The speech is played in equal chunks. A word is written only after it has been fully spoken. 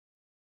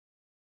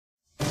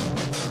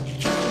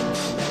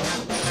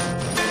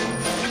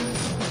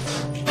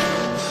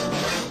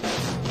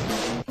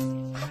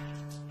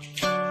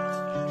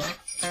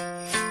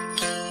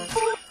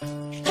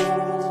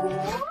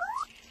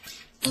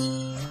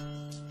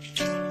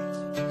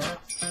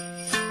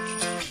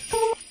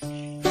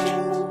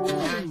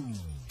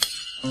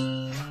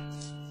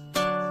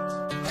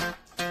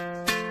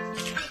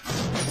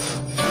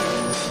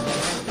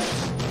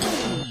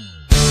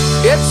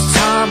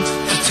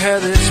tear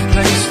this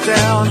place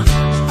down.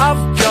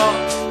 I've got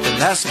the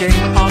last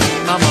game on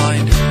my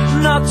mind.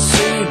 Not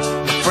seen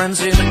my friends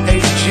in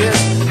ages.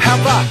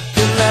 Have I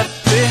been left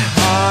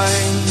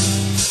behind?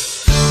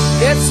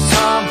 It's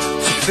time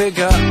to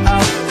figure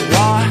out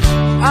why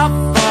I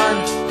find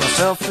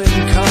myself in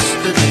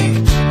custody.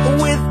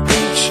 With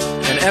each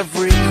and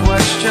every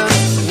question,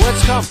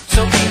 words come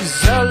so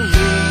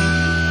easily.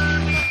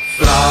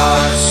 Fly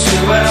to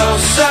El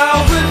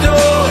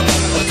Salvador,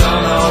 I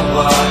don't know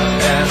why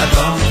and I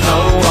don't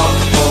know what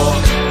for.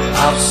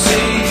 I've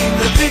seen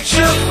the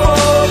picture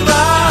for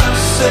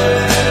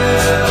myself.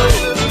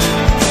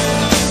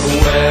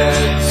 Where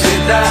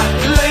did that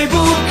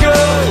label go?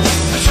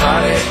 I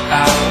tried it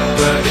out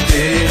but it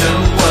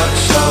didn't work,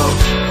 so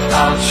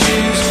I'll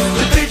choose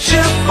the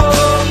picture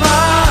for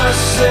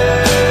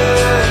myself.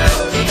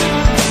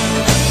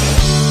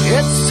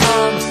 It's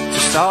time to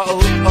start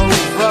all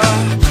over.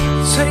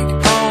 Take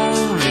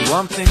only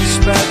one thing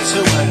spare to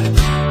wear.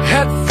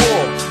 Head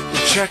for the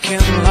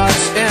check-in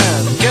lights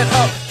and get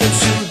up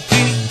into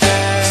the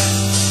air.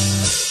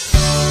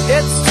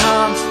 It's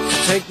time to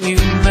take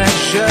new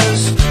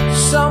measures.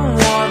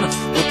 Someone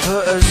will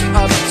put us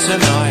up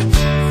tonight.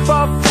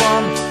 Far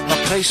from my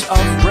place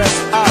of rest,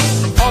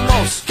 I've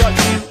almost got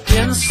you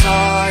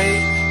inside.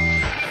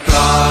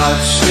 Fly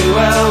to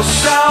El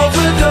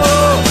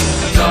Salvador,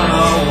 don't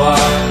know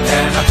why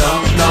and I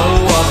don't know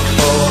what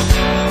for.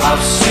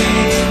 I've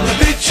seen the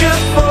picture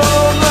for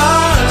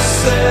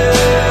myself.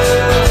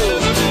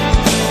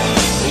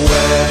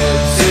 Where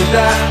did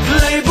that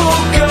label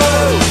go?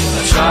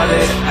 I tried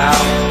it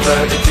out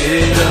but it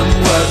didn't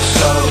work,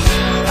 so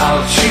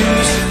I'll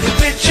choose the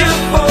picture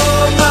for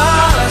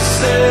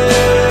myself.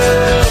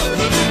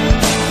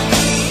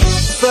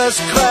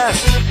 First class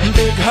and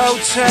big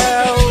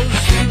hotels,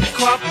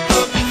 I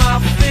put my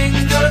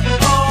finger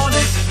on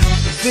it.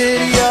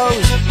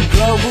 Videos,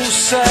 global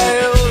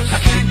sales, I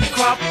can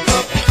quite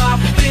put my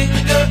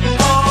finger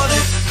on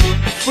it.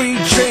 Free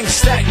drinks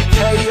that you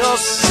pay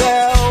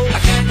yourself, I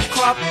can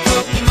quite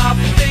put my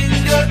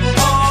finger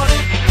on it.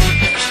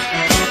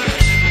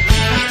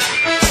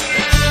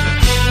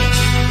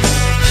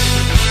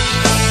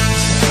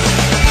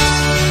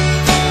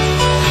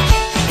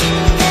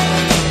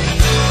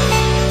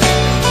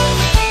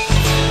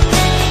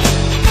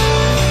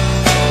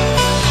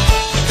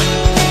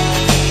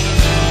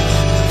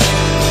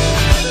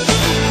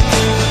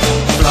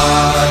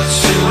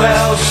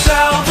 El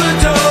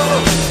Salvador,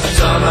 I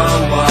don't know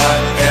why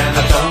and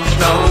I don't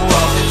know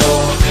what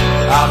for.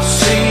 I've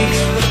seen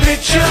the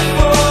picture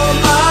for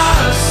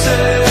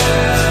myself.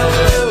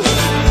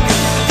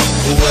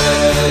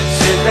 Where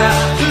did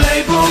that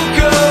label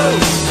go?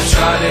 I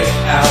tried it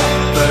out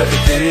but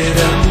it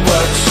didn't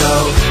work, so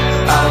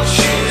I'll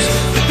choose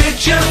the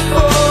picture